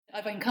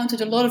I've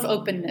encountered a lot of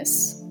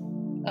openness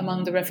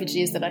among the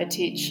refugees that I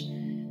teach,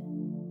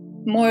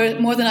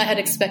 more than I had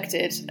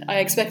expected. I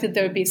expected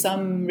there would be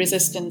some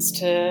resistance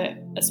to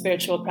a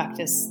spiritual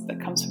practice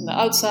that comes from the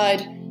outside,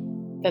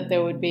 that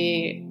there would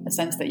be a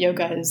sense that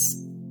yoga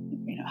is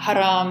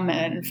haram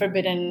and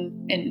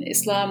forbidden in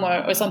Islam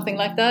or something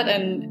like that,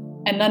 and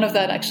none of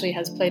that actually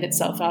has played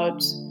itself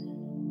out.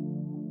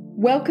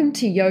 Welcome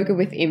to Yoga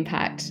with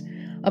Impact,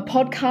 a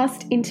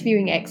podcast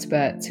interviewing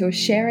experts who are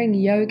sharing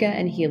yoga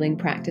and healing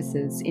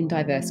practices in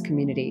diverse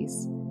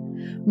communities.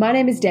 My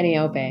name is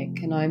Danielle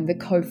Beck and I'm the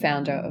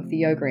co-founder of the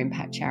Yoga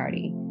Impact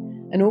Charity,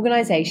 an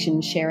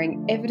organisation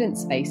sharing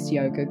evidence-based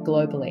yoga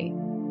globally.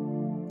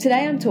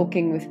 Today I'm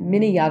talking with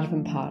Minna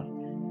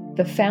Jarvenpaa,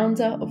 the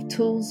founder of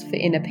Tools for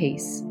Inner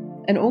Peace,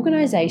 an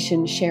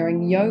organisation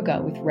sharing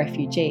yoga with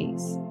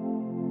refugees.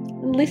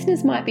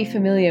 Listeners might be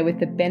familiar with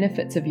the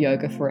benefits of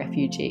yoga for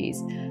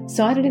refugees,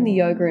 cited in the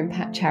Yoga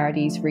Impact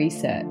Charity's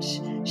research,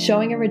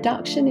 showing a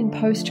reduction in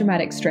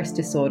post-traumatic stress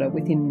disorder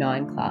within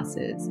 9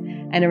 classes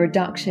and a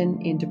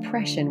reduction in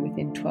depression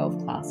within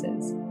 12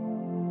 classes.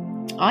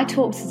 I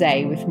talked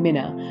today with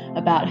Minna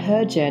about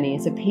her journey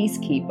as a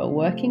peacekeeper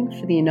working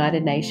for the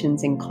United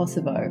Nations in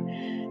Kosovo,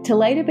 to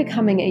later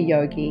becoming a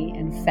yogi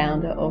and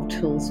founder of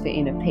Tools for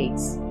Inner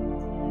Peace.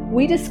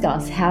 We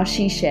discuss how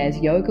she shares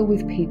yoga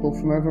with people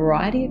from a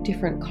variety of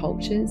different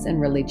cultures and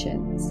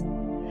religions,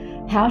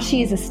 how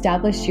she has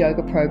established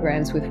yoga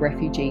programs with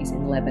refugees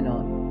in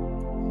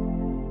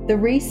Lebanon, the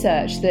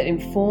research that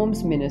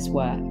informs Minna's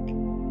work,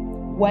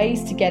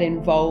 ways to get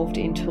involved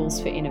in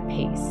Tools for Inner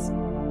Peace,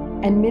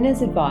 and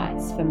Minna's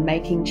advice for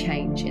making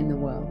change in the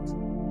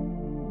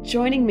world.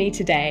 Joining me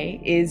today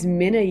is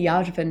Minna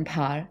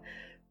Jarvenpaa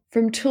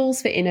from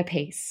Tools for Inner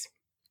Peace.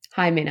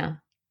 Hi,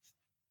 Minna.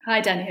 Hi,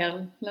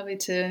 Danielle. Lovely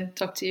to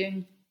talk to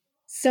you.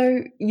 So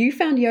you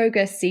found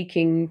yoga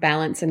seeking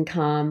balance and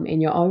calm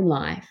in your own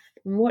life.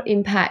 What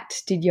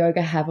impact did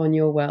yoga have on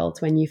your world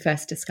when you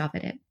first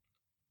discovered it?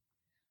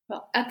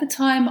 Well, at the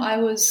time I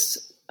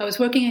was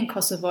working in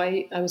Kosovo.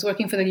 I was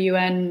working for the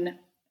UN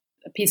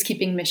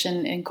peacekeeping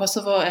mission in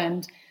Kosovo,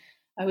 and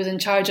I was in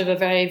charge of a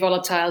very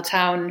volatile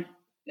town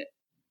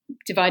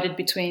divided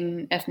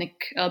between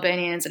ethnic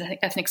Albanians and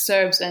ethnic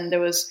Serbs, and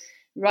there was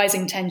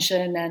rising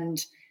tension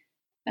and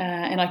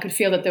I could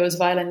feel that there was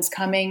violence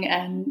coming,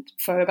 and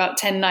for about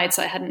 10 nights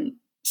I hadn't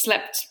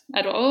slept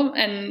at all.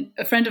 And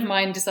a friend of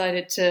mine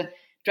decided to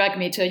drag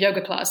me to a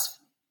yoga class,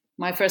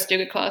 my first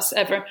yoga class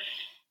ever.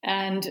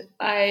 And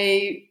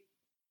I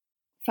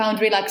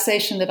found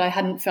relaxation that I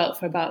hadn't felt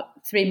for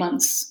about 3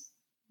 months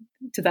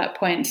to that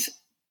point,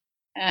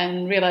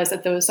 and realized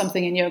that there was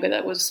something in yoga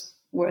that was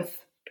worth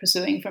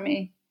pursuing for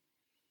me.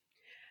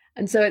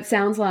 And so it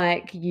sounds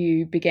like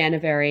you began a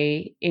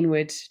very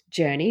inward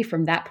journey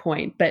from that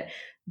point, but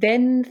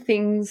then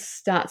things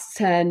start to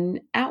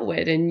turn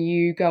outward and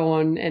you go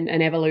on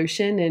an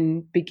evolution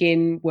and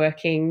begin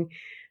working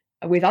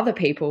with other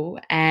people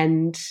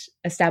and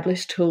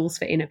establish Tools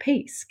for Inner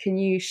Peace. Can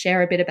you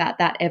share a bit about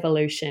that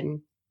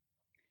evolution?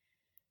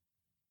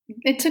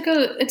 It took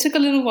a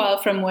little while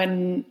from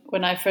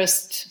when I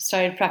first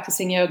started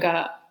practicing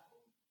yoga.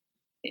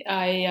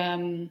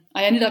 I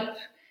ended up,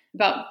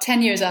 about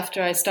 10 years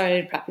after I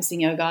started practicing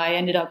yoga, I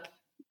ended up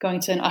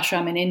going to an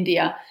ashram in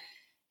India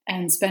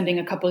and spending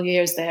a couple of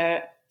years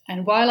there.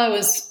 And while I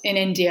was in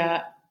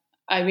India,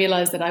 I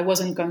realized that I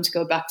wasn't going to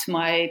go back to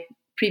my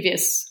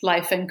previous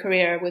life and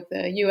career with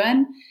the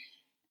UN,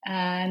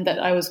 and that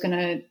I was going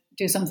to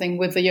do something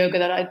with the yoga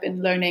that I'd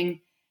been learning.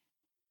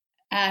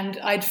 And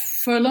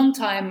for a long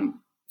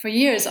time, for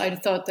years,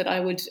 I'd thought that I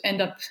would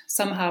end up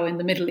somehow in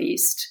the Middle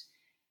East.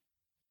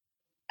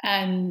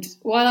 And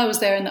while I was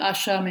there in the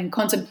ashram and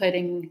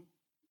contemplating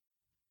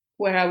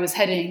where I was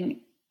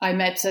heading, I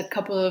met a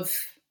couple of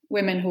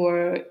women who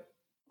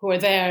were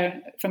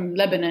there from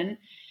Lebanon,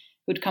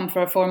 who'd come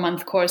for a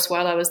 4-month course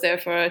while I was there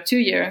for a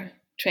 2-year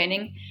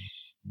training.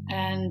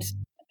 And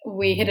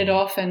we hit it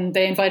off, and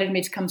they invited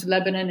me to come to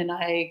Lebanon, and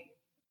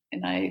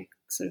I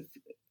sort of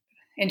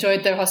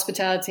enjoyed their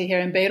hospitality here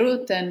in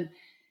Beirut, and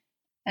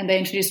they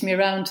introduced me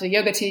around to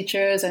yoga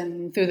teachers,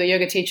 and through the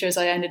yoga teachers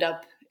I ended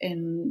up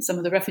in some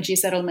of the refugee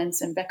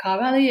settlements in Bekaa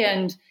Valley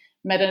and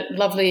met a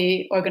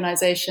lovely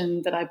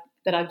organization that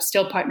I'm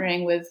still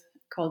partnering with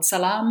called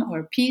Salam,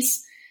 or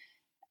Peace.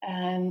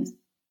 And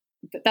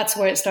that's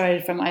where it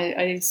started from.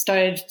 I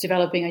started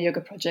developing a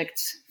yoga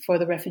project for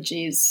the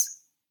refugees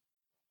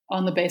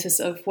on the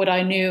basis of what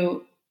I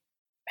knew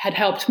had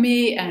helped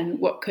me and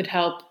what could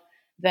help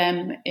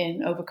them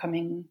in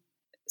overcoming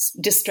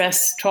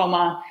distress,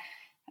 trauma,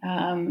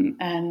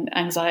 and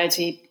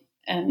anxiety,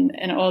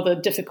 and all the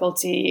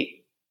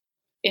difficulty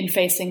in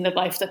facing the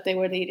life that they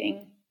were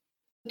leading.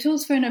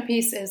 Tools for Inner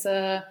Peace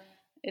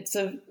it's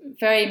a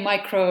very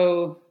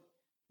micro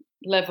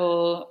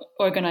level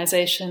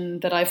organization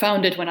that I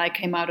founded when I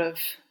came out of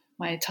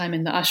my time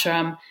in the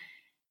ashram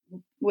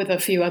with a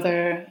few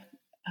other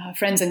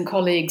friends and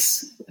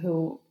colleagues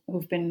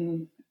who've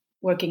been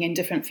working in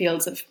different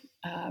fields of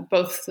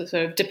both the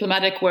sort of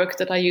diplomatic work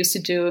that I used to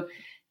do,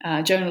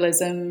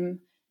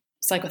 journalism,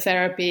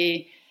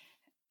 psychotherapy,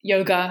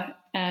 yoga,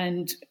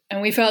 and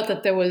we felt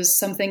that there was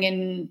something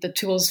in the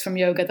tools from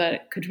yoga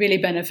that could really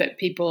benefit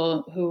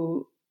people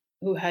who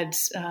had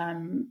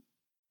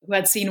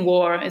seen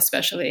war,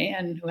 especially,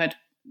 and who had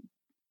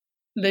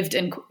lived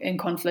in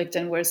conflict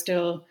and were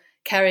still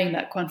carrying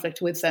that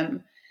conflict with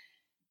them.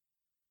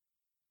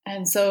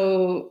 And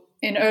so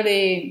in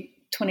early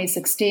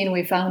 2016,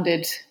 we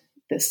founded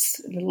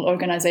this little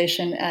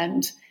organization,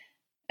 and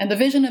the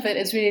vision of it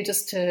is really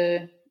just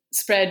to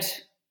spread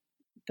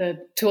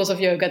the tools of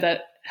yoga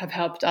that have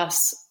helped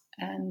us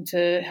and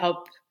to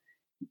help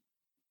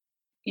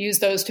use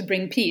those to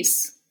bring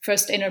peace,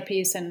 first inner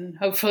peace, and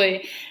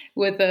hopefully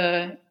with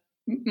a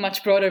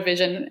much broader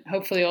vision,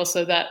 hopefully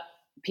also that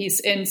peace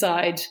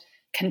inside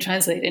can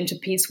translate into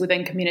peace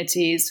within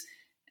communities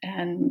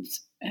and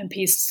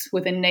peace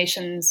within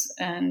nations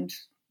and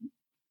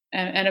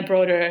a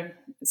broader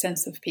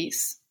sense of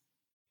peace.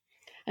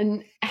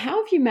 And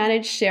how have you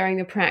managed sharing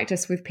the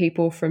practice with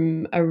people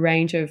from a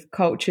range of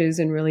cultures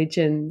and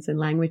religions and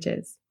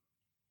languages?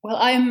 Well,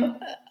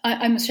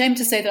 I'm ashamed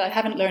to say that I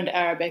haven't learned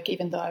Arabic,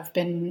 even though I've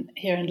been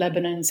here in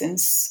Lebanon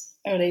since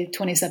early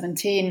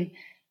 2017.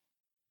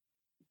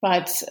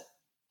 But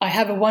I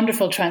have a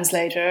wonderful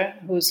translator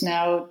who's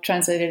now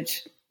translated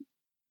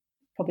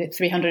probably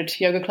 300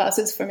 yoga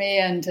classes for me,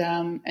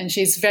 and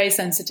she's very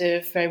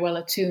sensitive, very well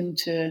attuned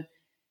to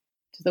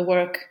the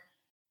work.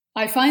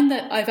 I find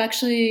that I've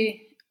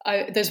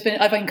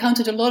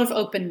encountered a lot of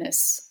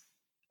openness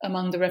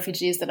among the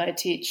refugees that I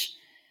teach,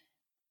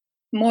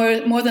 more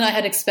than I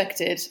had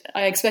expected.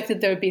 I expected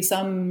there would be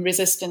some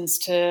resistance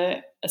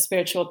to a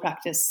spiritual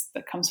practice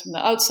that comes from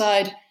the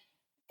outside,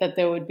 that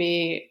there would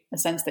be a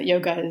sense that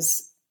yoga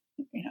is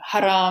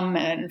haram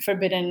and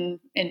forbidden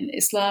in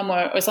Islam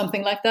or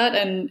something like that,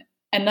 and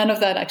none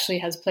of that actually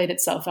has played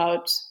itself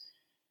out,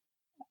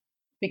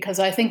 because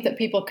I think that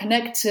people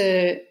connect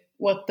to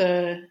what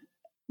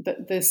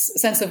this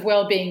sense of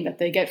well-being that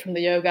they get from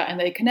the yoga, and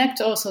they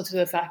connect also to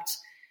the fact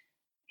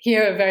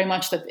here very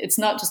much that it's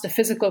not just a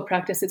physical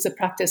practice, it's a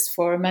practice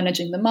for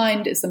managing the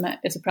mind, it's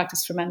a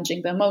practice for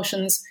managing the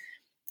emotions.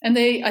 And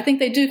I think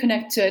they do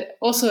connect to it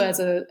also as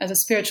a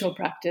spiritual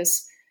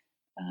practice,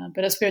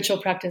 but a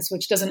spiritual practice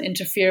which doesn't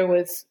interfere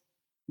with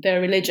their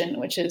religion,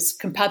 which is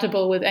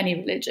compatible with any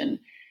religion.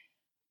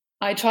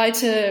 I try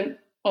to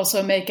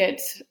also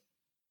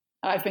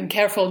I've been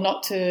careful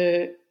not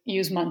to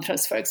use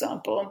mantras, for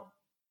example.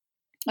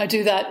 I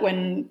do that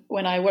when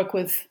I work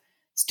with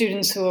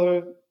students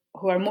who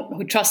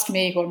trust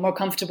me, who are more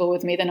comfortable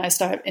with me, then I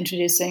start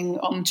introducing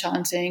Om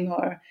chanting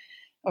or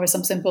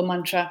some simple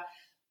mantra.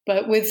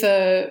 But with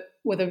the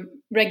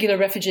regular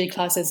refugee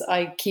classes,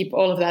 I keep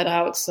all of that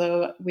out.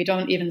 So we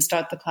don't even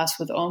start the class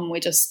with Om. We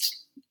just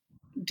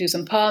do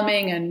some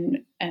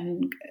palming,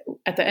 and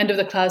at the end of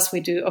the class,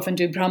 we often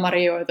do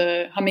Brahmari, or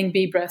the humming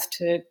bee breath,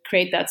 to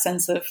create that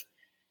sense of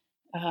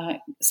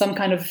some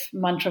kind of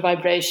mantra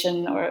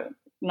vibration, or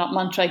not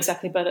mantra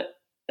exactly, but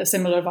a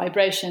similar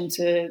vibration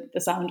to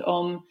the sound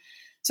Om.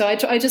 So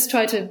I just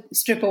try to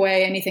strip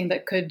away anything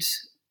that could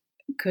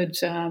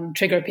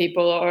trigger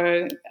people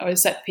or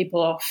set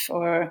people off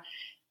or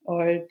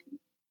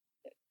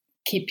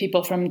keep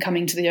people from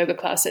coming to the yoga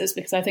classes,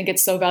 because I think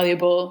it's so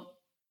valuable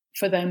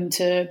for them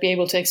to be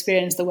able to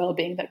experience the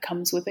well-being that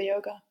comes with the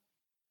yoga.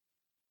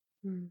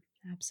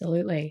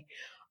 Absolutely.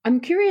 I'm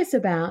curious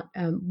about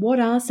what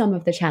are some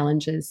of the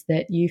challenges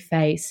that you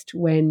faced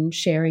when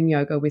sharing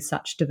yoga with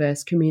such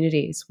diverse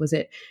communities? Was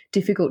it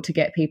difficult to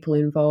get people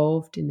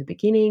involved in the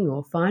beginning,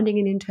 or finding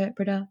an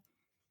interpreter?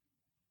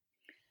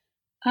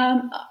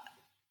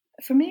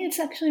 For me, it's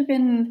actually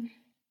been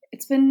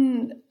it's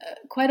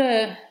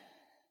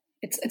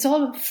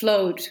all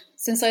flowed.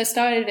 Since I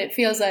started, it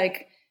feels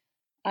like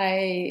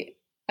I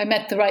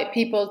met the right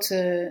people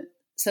to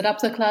set up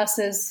the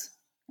classes.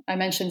 I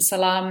mentioned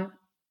Salam,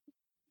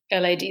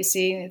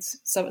 LADC, it's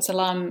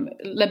Salam,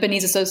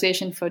 Lebanese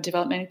Association for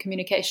Development and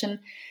Communication,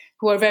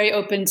 who are very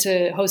open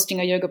to hosting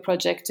a yoga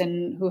project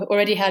and who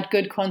already had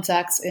good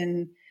contacts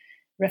in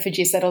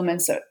refugee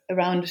settlements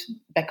around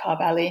Bekaa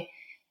Valley.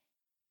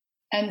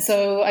 And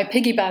so I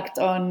piggybacked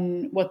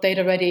on what they'd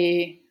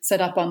already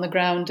set up on the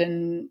ground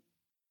and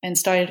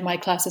started my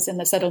classes in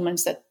the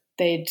settlements that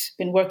they'd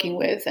been working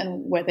with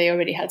and where they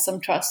already had some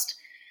trust.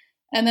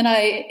 And then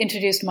I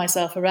introduced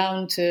myself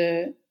around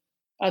to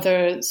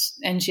other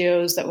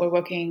NGOs that were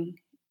working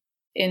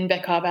in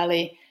Bekaa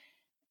Valley,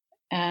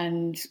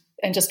 and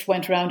just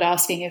went around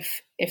asking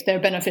if their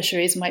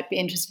beneficiaries might be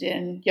interested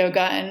in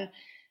yoga. And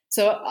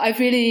so I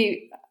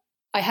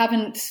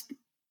haven't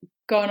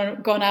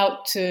gone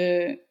out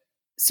to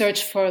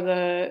search for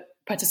the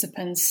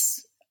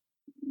participants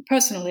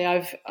personally.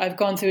 I've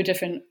gone through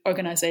different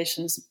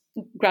organizations,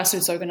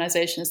 grassroots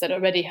organizations that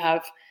already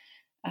have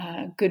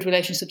good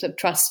relationships of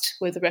trust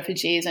with the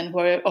refugees and who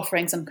are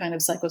offering some kind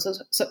of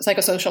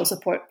psychosocial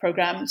support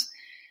programs.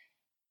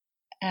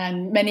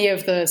 And many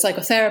of the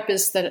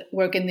psychotherapists that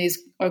work in these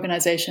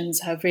organizations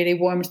have really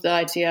warmed the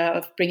idea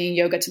of bringing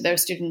yoga to their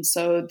students.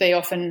 So they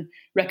often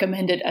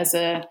recommend it as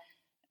a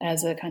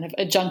kind of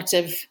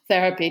adjunctive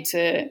therapy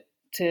to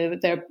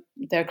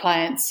their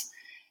clients.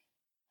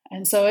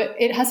 And so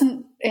it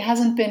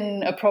hasn't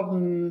been a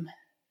problem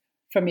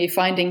for me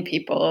finding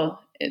people.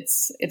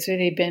 It's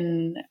really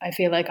been, I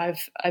feel like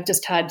I've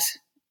just had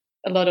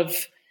a lot of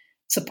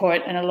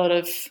support and a lot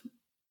of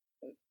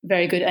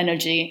very good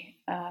energy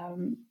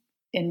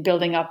in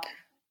building up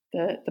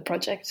the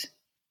project.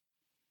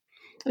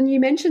 And you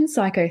mentioned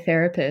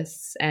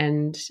psychotherapists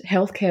and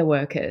healthcare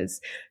workers.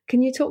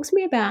 Can you talk to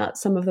me about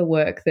some of the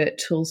work that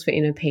Tools for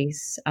Inner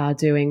Peace are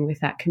doing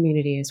with that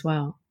community as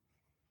well?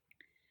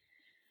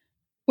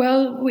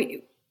 Well,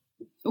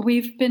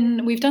 we've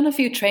done a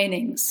few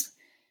trainings.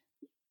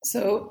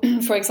 So,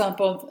 for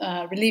example,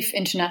 Relief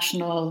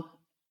International,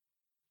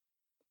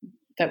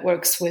 that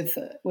works with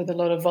a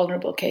lot of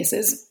vulnerable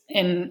cases,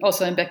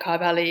 also in Bekaa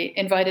Valley,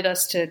 invited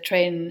us to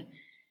train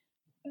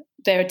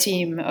their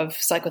team of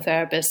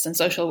psychotherapists and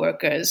social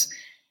workers.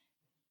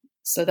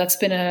 So that's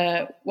been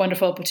a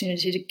wonderful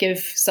opportunity to give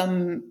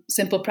some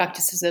simple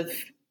practices of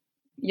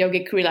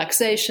yogic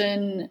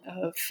relaxation,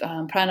 of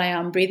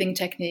pranayama breathing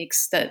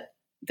techniques that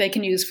they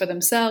can use for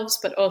themselves,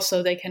 but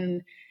also they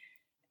can,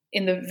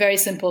 in the very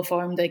simple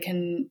form, they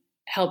can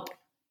help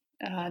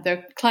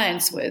their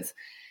clients with,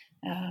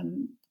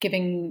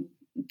 giving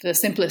the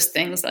simplest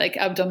things like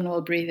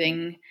abdominal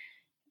breathing,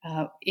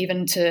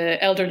 even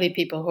to elderly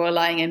people who are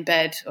lying in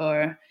bed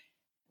or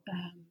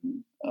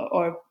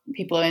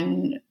people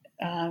in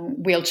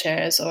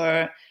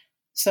wheelchairs.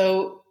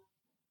 So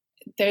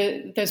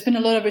there's been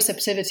a lot of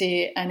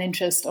receptivity and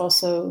interest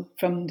also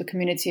from the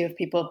community of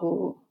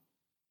people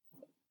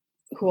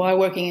who are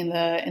working in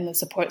the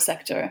support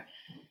sector.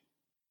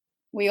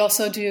 We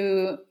also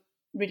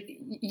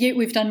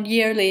we've done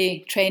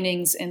yearly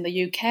trainings in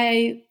the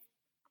UK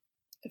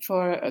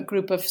for a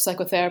group of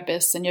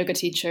psychotherapists and yoga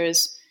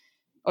teachers,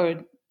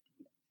 or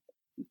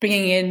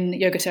bringing in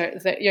yoga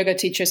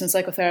teachers and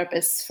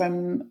psychotherapists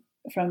from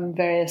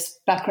various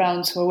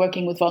backgrounds who are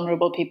working with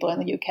vulnerable people in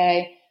the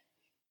UK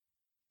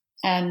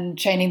and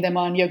training them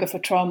on yoga for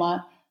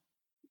trauma.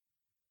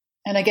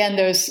 And again,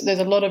 there's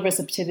a lot of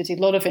receptivity, a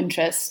lot of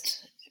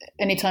interest.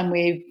 Anytime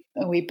we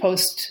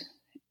post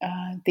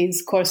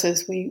these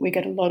courses, we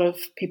get a lot of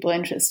people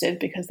interested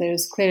because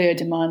there's clearly a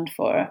demand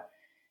for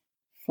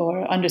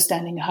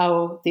understanding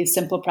how these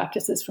simple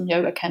practices from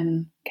yoga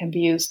can be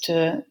used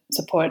to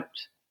support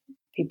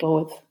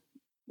people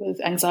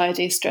with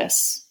anxiety,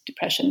 stress,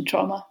 depression,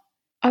 trauma.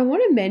 I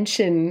want to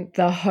mention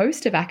the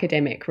host of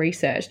academic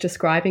research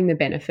describing the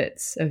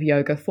benefits of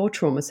yoga for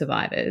trauma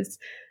survivors.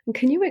 And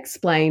can you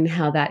explain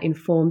how that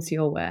informs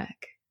your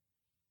work?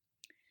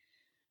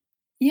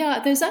 Yeah,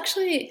 there's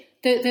actually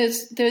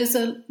there's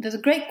a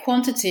great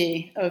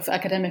quantity of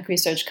academic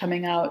research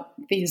coming out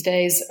these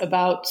days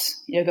about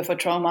yoga for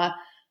trauma.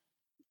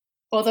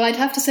 Although I'd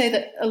have to say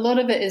that a lot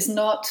of it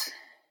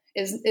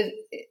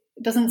it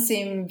doesn't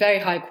seem very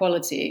high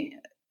quality.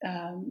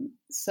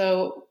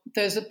 So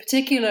there's a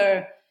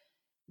particular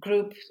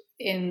group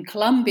in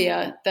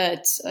Colombia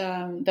that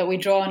we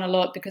draw on a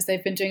lot because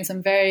they've been doing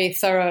some very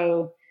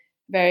thorough,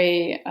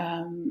 very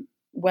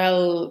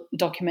well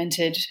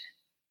documented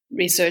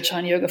research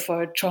on yoga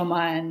for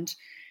trauma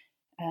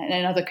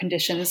and other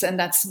conditions, and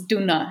that's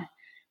Duna.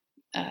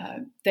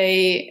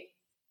 They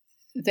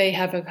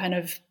have a kind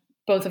of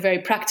both a very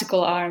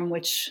practical arm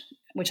which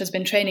has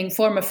been training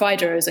former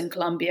fighters in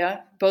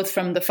Colombia, both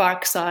from the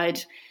FARC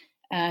side,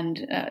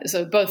 and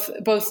so both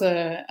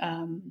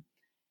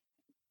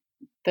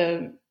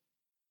the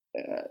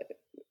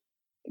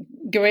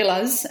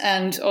guerrillas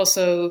and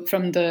also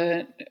from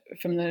the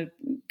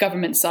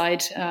government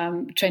side,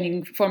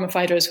 training former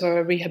fighters who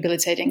are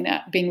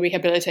being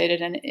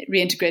rehabilitated and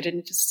reintegrated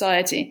into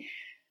society.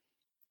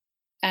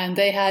 And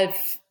they have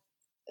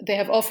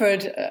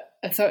offered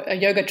a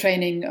yoga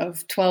training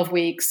of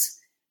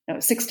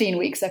 16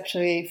 weeks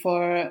actually,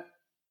 for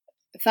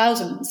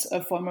thousands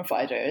of former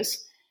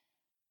fighters.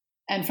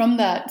 And from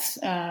that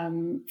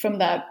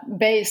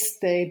base,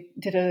 they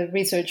did a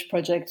research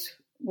project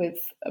with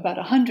about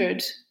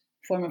 100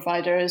 former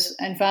fighters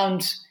and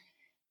found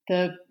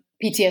the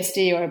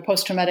PTSD, or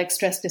post-traumatic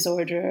stress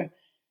disorder,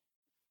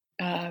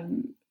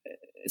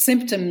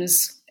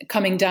 symptoms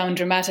coming down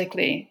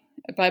dramatically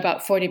by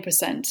about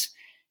 40%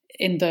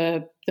 in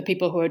the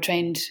people who were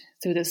trained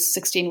through this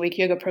 16-week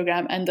yoga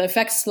program. And the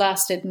effects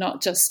lasted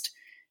not just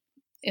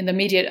in the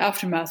immediate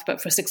aftermath,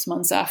 but for 6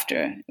 months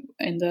after,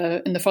 in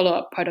the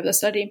follow-up part of the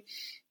study.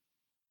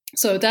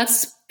 So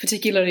that's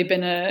particularly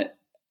been a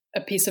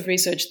piece of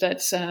research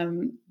that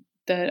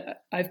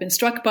I've been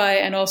struck by,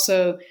 and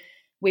also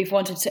we've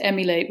wanted to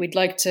emulate. We'd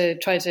like to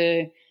try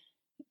to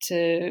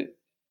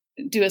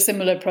do a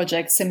similar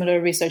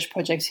research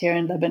project here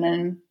in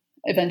Lebanon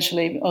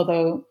eventually,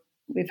 although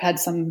we've had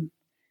some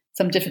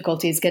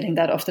difficulties getting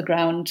that off the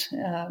ground.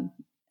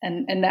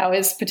 And now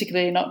is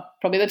particularly not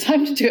probably the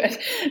time to do it.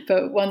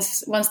 But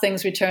once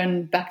things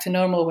return back to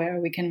normal, where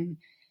we can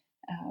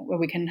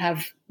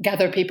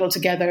gather people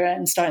together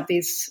and start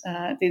these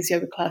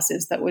yoga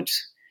classes,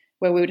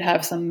 where we would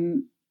have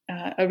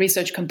a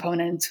research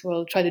component,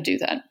 we'll try to do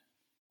that.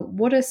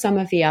 What are some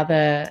of the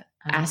other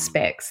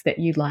aspects that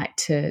you'd like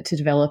to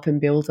develop and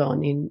build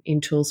on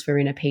in Tools for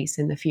Inner Peace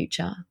in the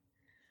future?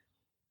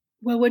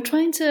 Well, we're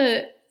trying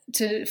to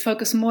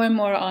focus more and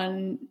more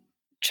on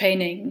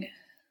training.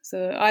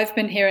 So I've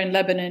been here in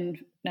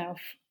Lebanon now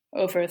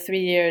over 3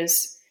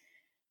 years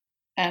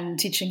and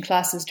teaching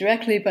classes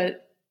directly,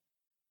 but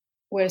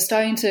we're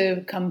starting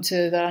to come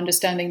to the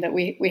understanding that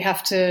we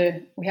have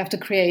to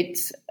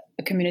create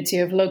a community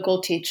of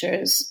local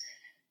teachers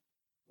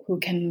who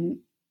can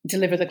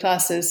deliver the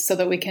classes so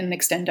that we can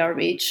extend our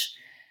reach.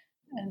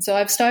 And so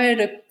I've started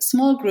a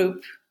small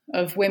group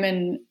of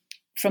women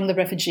from the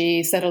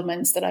refugee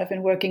settlements that I've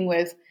been working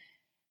with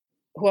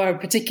who are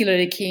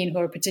particularly keen, who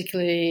are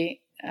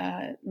particularly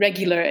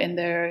regular in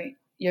their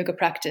yoga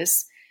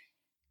practice.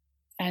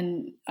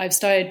 And I've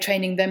started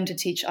training them to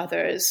teach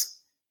others.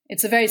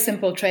 It's a very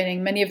simple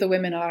training. Many of the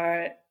women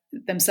are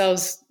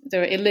themselves,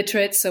 they're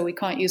illiterate, so we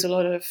can't use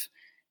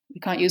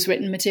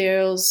written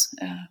materials.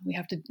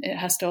 It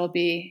has to all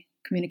be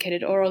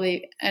communicated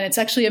orally. And it's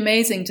actually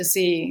amazing to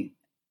see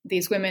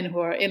these women who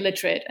are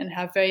illiterate and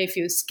have very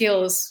few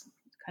skills,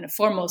 kind of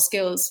formal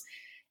skills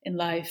in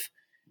life,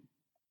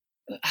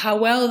 how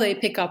well they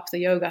pick up the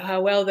yoga,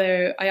 how well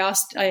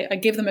I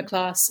give them a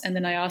class and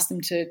then I ask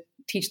them to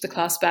teach the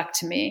class back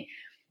to me.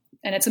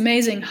 And it's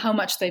amazing how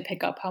much they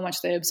pick up, how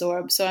much they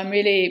absorb. So I'm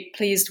really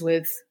pleased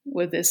with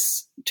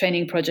this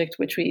training project,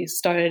 which we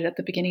started at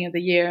the beginning of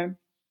the year.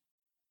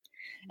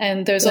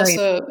 And there's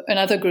also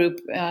another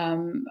group.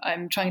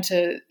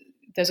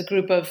 There's a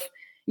group of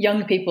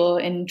young people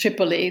in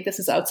Tripoli. This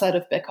is outside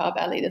of Bekaa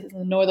Valley. This is in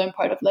the northern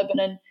part of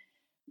Lebanon,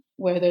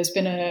 where there's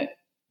been a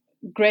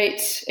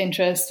great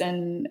interest,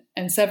 and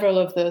several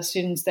of the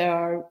students there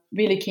are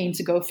really keen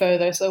to go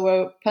further. So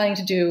we're planning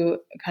to do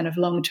a kind of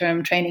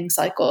long-term training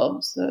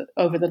cycle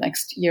over the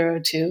next year or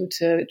two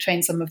to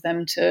train some of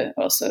them to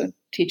also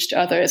teach to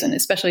others, and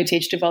especially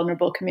teach to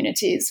vulnerable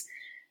communities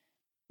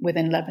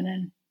within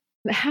Lebanon.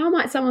 How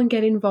might someone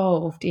get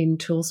involved in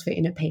Tools for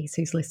Inner Peace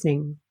who's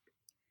listening?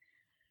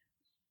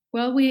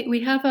 Well,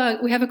 we have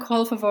a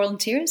call for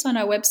volunteers on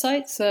our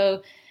website,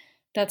 so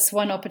that's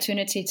one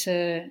opportunity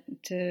to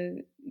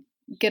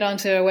get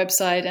onto our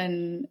website,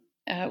 and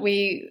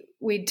we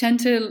tend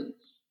to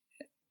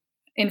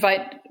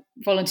invite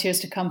volunteers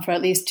to come for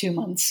at least 2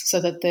 months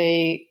so that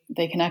they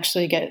can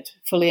actually get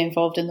fully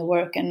involved in the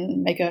work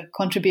and make a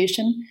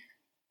contribution.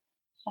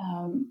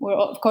 We're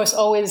of course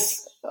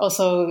always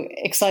also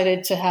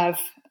excited to have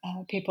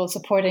people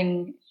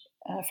supporting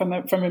from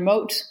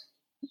remote.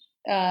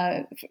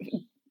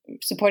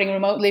 Supporting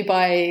remotely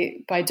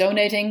by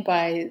donating,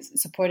 by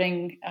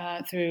supporting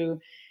through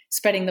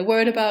spreading the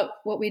word about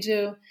what we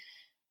do.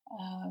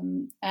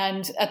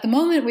 And at the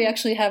moment, we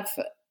actually have,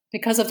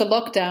 because of the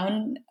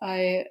lockdown,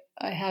 I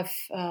have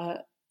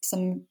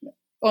some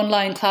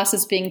online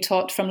classes being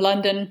taught from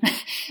London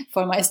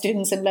for my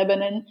students in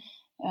Lebanon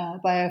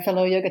by a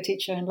fellow yoga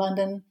teacher in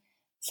London.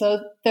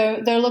 So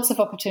there are lots of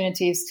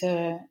opportunities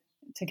to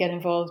get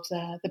involved.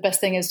 The best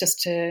thing is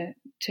just to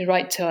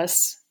write to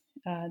us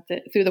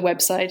through the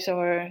website,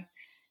 or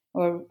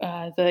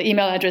the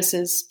email address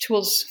is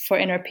Tools for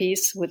Inner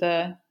Peace with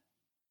a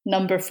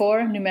number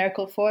 4,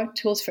 numerical 4,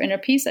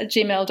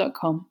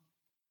 toolsforinnerpeace@gmail.com.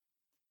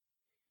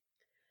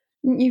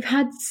 You've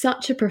had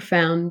such a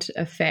profound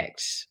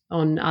effect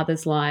on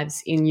others'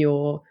 lives in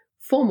your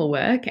former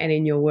work and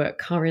in your work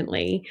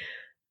currently.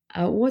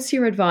 What's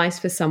your advice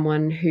for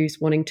someone who's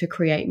wanting to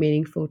create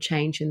meaningful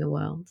change in the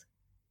world?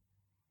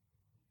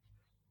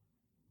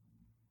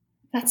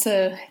 That's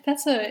a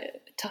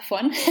tough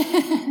one.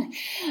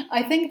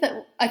 I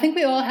think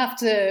we all have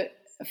to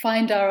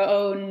find our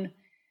own.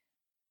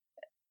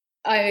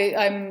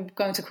 I'm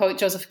going to quote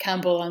Joseph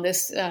Campbell on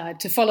this: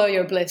 to follow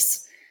your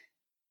bliss.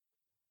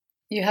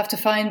 You have to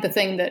find the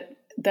thing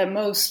that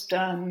most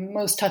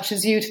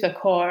touches you to the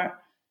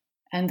core,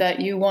 and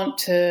that you want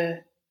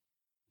to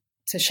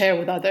share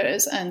with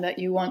others, and that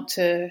you want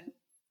to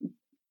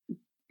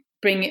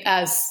bring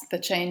as the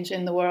change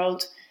in the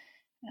world.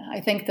 I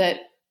think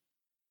that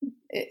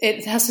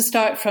it has to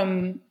start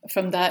from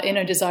that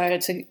inner desire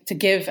to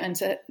give and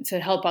to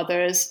help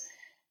others,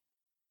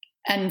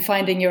 and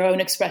finding your own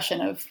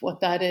expression of what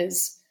that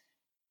is,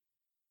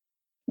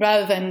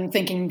 rather than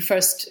thinking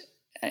first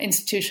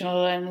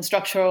institutional and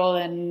structural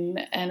and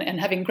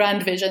having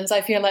grand visions.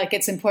 I feel like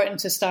it's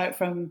important to start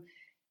from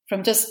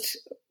just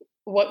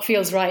what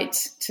feels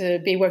right to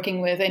be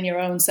working with in your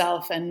own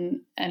self,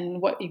 and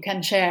what you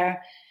can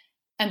share,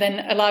 and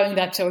then allowing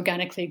that to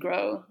organically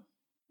grow.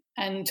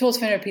 And Tools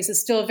for Inner Peace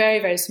is still very,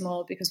 very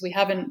small, because we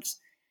haven't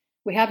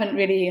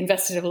really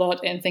invested a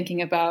lot in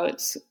thinking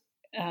about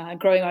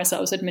growing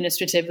ourselves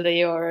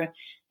administratively or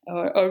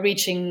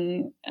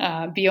reaching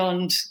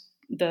beyond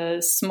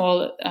the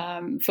small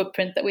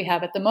footprint that we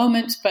have at the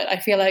moment. But I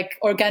feel like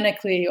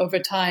organically over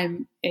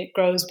time it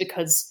grows,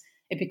 because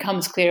it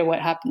becomes clear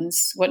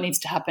what needs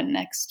to happen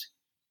next.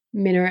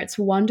 Minna, it's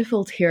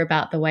wonderful to hear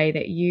about the way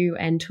that you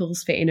and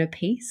Tools for Inner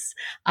Peace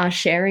are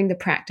sharing the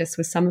practice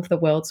with some of the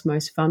world's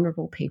most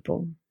vulnerable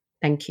people.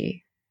 Thank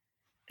you.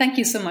 Thank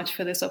you so much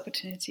for this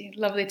opportunity.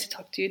 Lovely to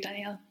talk to you,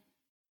 Danielle.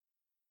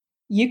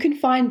 You can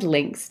find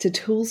links to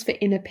Tools for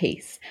Inner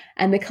Peace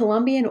and the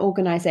Colombian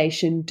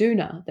organisation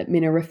Duna that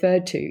Minna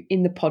referred to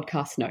in the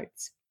podcast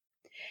notes.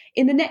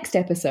 In the next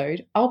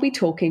episode, I'll be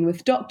talking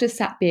with Dr.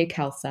 Satbir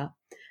Khalsa,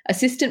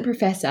 assistant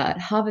professor at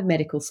Harvard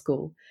Medical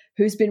School,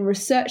 who's been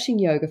researching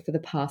yoga for the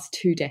past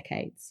 2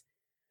 decades.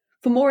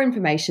 For more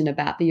information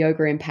about the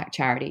Yoga Impact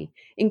Charity,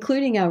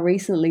 including our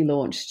recently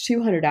launched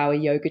 200-hour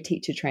yoga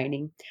teacher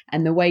training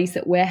and the ways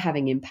that we're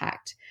having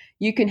impact,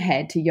 you can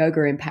head to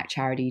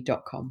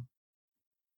yogaimpactcharity.com.